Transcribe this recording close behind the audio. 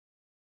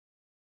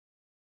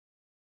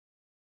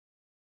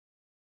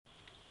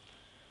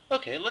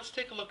Okay, let's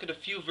take a look at a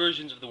few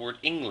versions of the word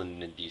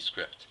England in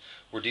dscript.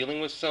 We're dealing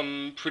with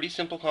some pretty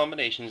simple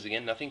combinations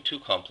again, nothing too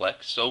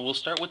complex, so we'll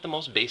start with the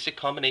most basic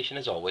combination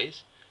as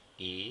always.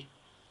 E,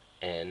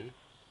 N,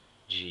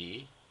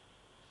 G,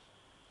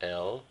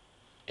 L,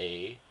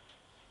 A,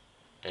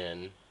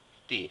 N,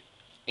 D.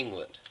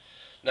 England.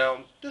 Now,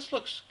 this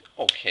looks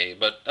okay,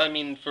 but I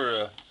mean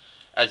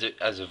as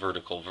a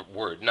vertical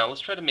word. Now let's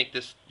try to make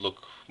this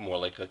look more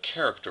like a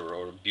character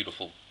or a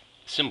beautiful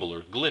symbol or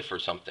glyph or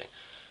something.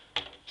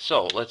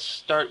 So let's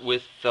start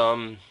with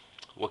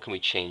what can we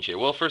change here?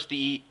 Well, first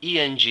the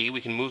ENG,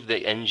 we can move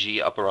the NG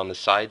up around the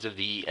sides of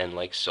the EN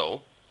like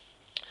so.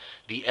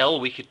 The L,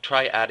 we could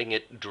try adding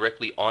it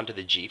directly onto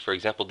the G. For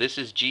example, this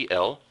is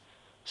GL,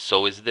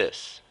 so is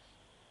this.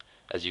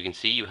 As you can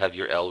see, you have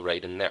your L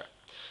right in there.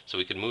 So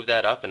we could move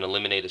that up and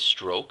eliminate a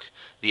stroke.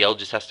 The L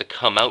just has to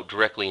come out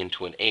directly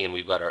into an A, and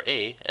we've got our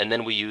A, and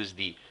then we use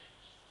the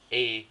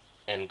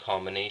A-N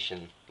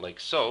combination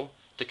like so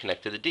to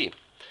connect to the D.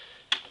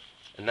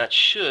 And that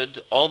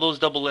should, all those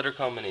double letter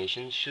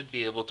combinations should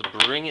be able to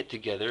bring it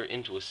together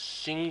into a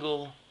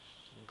single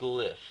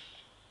glyph.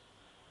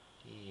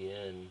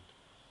 E-N-G-L-A-N-D.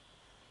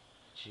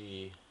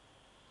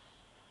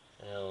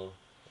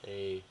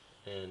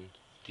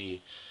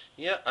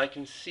 Yeah, I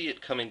can see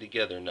it coming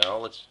together now.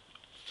 Let's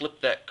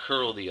flip that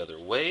curl the other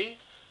way.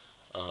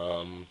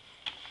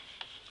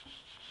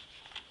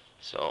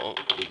 So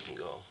we can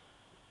go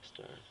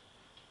start.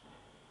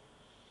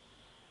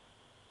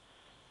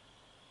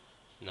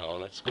 No,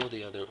 let's go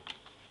the other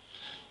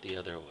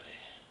way.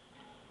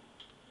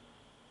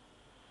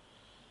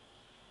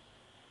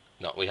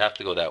 No, we have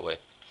to go that way.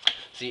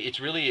 See, it's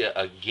really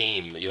a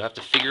game. You have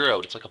to figure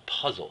out. It's like a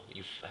puzzle.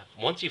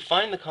 Once you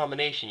find the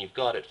combination, you've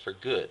got it for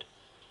good.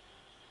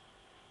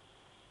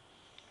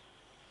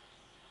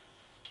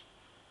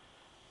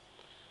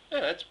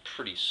 Yeah, that's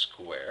pretty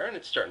square, and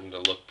it's starting to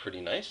look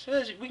pretty nice.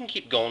 We can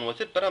keep going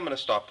with it, but I'm going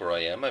to stop where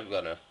I am. I've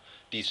got a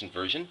decent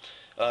version.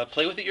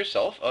 Play with it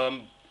yourself.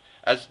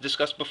 As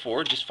discussed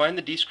before, just find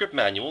the dscript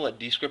manual at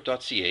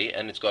dscript.ca,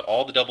 and it's got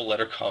all the double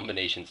letter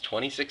combinations,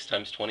 26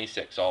 times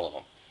 26, all of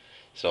them.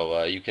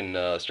 So you can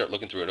start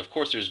looking through it. Of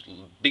course, there's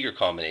bigger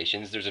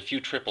combinations. There's a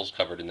few triples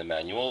covered in the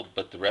manual,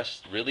 but the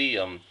rest really,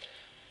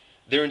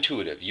 they're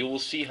intuitive. You will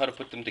see how to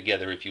put them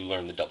together if you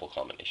learn the double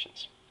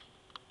combinations.